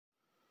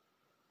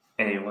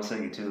Hey, what's up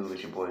YouTube?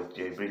 It's your boy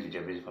Jay Breezy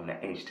from the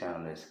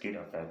H-Town. Let's get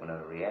up back with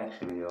another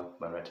reaction video.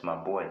 Right to my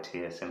boy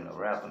TSM the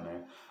Rapper,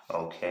 man.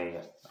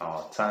 Okay,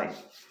 all tight.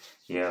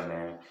 Yeah,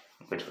 man.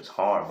 Which was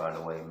hard, by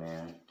the way,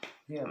 man.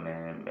 Yeah,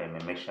 man.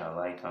 Make sure I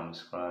like, comment,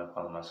 subscribe,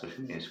 follow my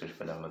social media, switch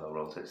for them with a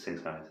road to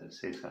 600 to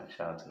 600.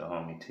 Shout out to the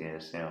homie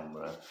TSM,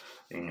 bro.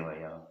 Anyway,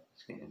 y'all,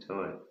 let's get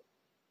into it.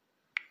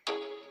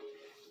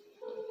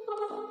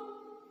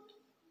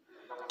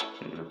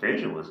 The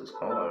visuals is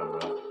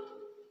hard, bro.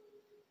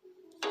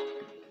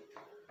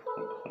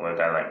 Well, I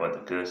got like what the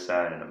good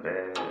side and the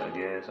bad, I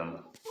guess. It's only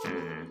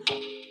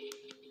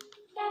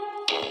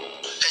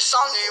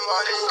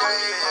one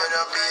day,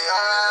 it'll be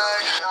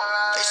alright.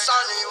 It's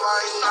only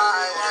one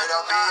night,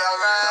 it'll be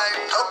alright.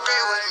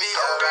 Okay with me,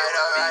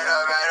 alright.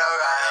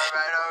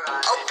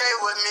 Okay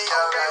with me,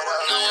 alright.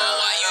 No,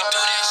 why you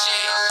do that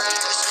shit?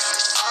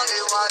 It's only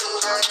one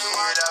day,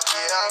 it'll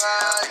be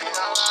alright.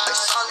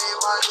 It's only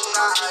one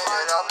night,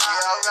 it'll be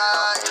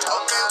alright.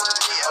 Okay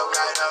with me,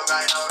 alright.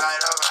 It's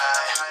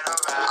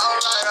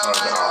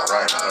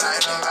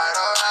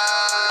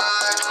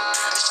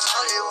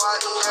only one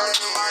day,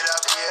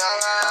 it'll be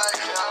alright.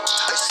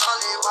 It's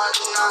only one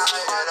night,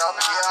 it'll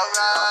be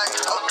alright.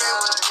 Okay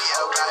with me,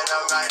 alright.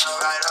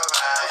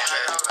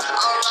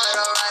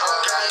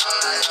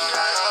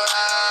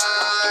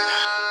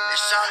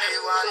 It's only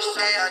one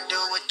day, I do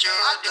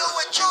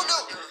what you do.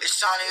 It's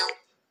only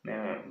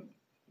Man,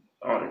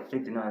 only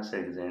 59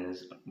 seconds in this,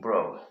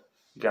 bro.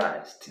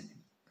 Guys,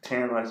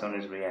 10 likes on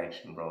this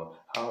reaction, bro.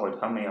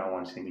 How many y'all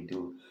want to see me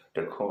do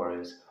the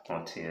chorus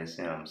on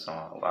TSM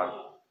song?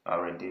 I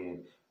already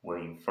did Where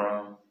You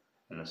From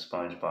and the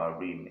SpongeBob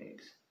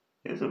remix.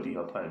 This will be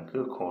a probably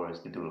good chorus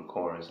to do the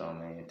chorus on,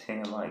 man.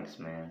 10 likes,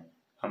 man.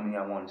 How many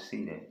y'all want to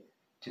see that?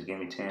 Just give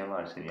me 10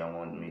 likes if y'all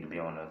want me to be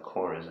on the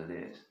chorus of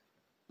this.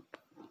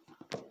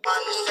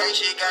 Understand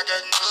she got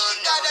that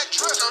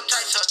drip. So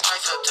tight.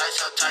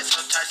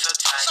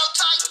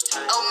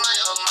 Oh my.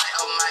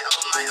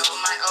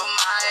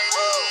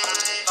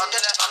 Fuck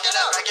it up,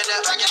 back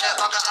it up,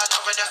 walk all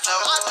over the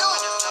floor.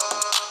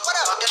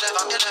 Fuck it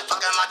up,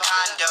 my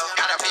condo.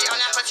 Gotta be on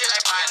that pussy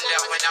like Mondo.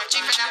 When I'm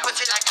chiefing that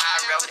pussy like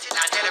Cairo.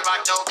 Now I did it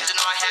right though, cause you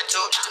know I had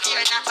to.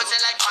 Eating that pussy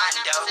like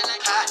Mondo.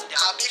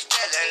 I'll be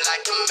feeling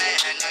like a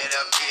man,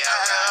 it'll be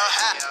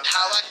alright.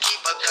 How I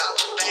keep a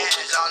couple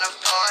bands on the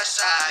far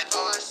side. I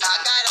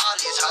got all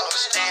these hoes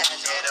standing,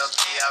 it'll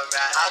be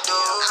alright. I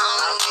don't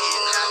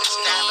need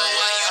understand, but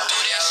why you do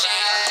that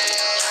shit?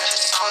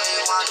 It's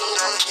only one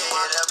day,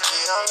 it'll be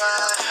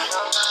alright.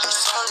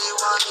 It's only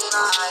one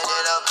night,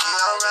 it'll be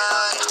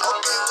alright.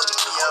 Okay with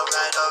me,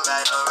 alright.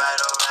 Okay with me,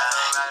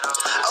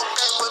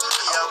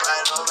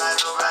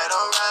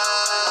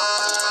 alright.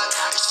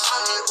 It's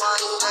only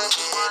one day,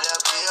 it'll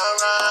be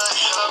alright.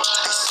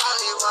 It's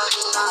only one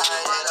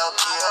night, it'll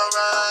be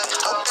alright.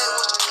 Okay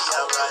with me,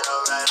 alright.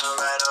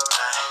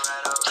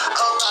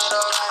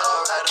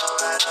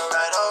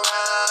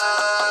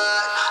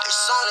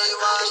 It's only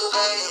one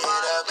day,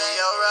 it'll be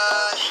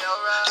alright.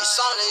 It's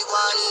only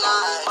one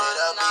night,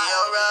 it'll be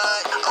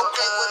alright.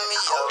 Okay with me,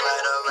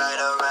 alright.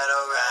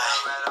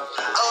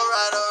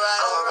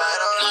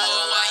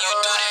 Why you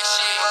do that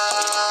shit?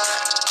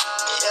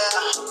 Yeah,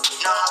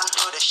 know how we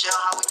do this shit.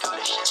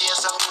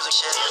 TSM music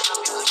shit.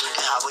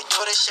 Yeah, how we do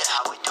this shit.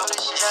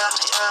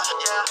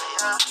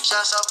 Yeah.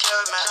 Shots out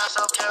carry, man.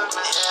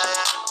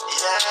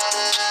 Yeah.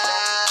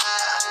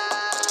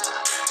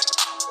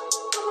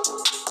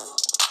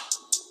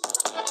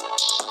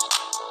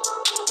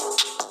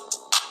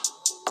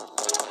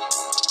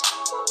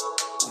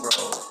 Bro,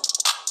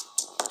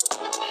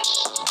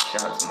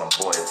 shout out to my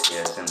boy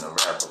TSM the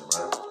Rapper,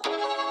 bro.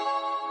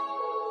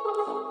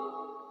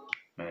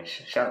 Man,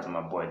 shout out to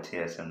my boy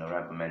TSM the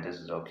Rapper, man. This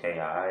is okay,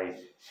 alright?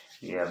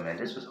 Yeah, man,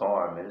 this was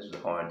hard, man. This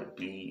was hard to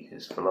beat.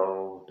 His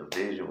flow, the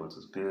visuals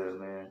was good,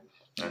 man.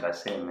 Like I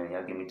said, man,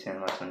 y'all give me 10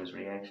 likes on this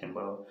reaction,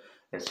 bro.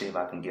 Let's see if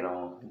I can get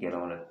on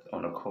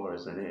the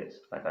chorus of this.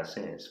 Like I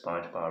said,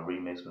 SpongeBob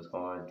remix was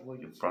hard. Where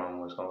You From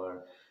was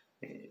hard.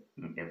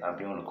 If I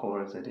be on the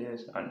chorus of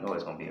this, I know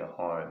it's gonna be a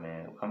hard,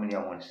 man. How many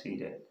y'all want to see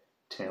that?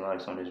 10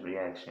 likes on this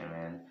reaction,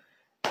 man.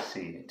 Let's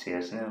see,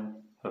 TSM,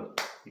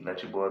 you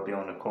let your boy be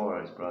on the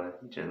chorus, bro.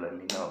 Just let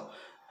me know.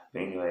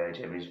 But anyway,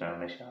 JB's trying to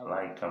make sure I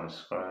like, comment,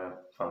 subscribe,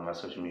 follow my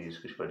social media,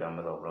 switch down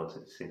below, road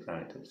to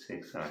 600.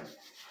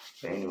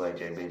 But anyway,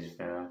 JB's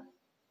fam,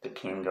 the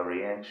king of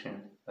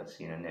reaction. Let's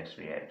see you in the next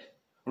reaction.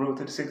 Road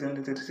to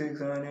 600.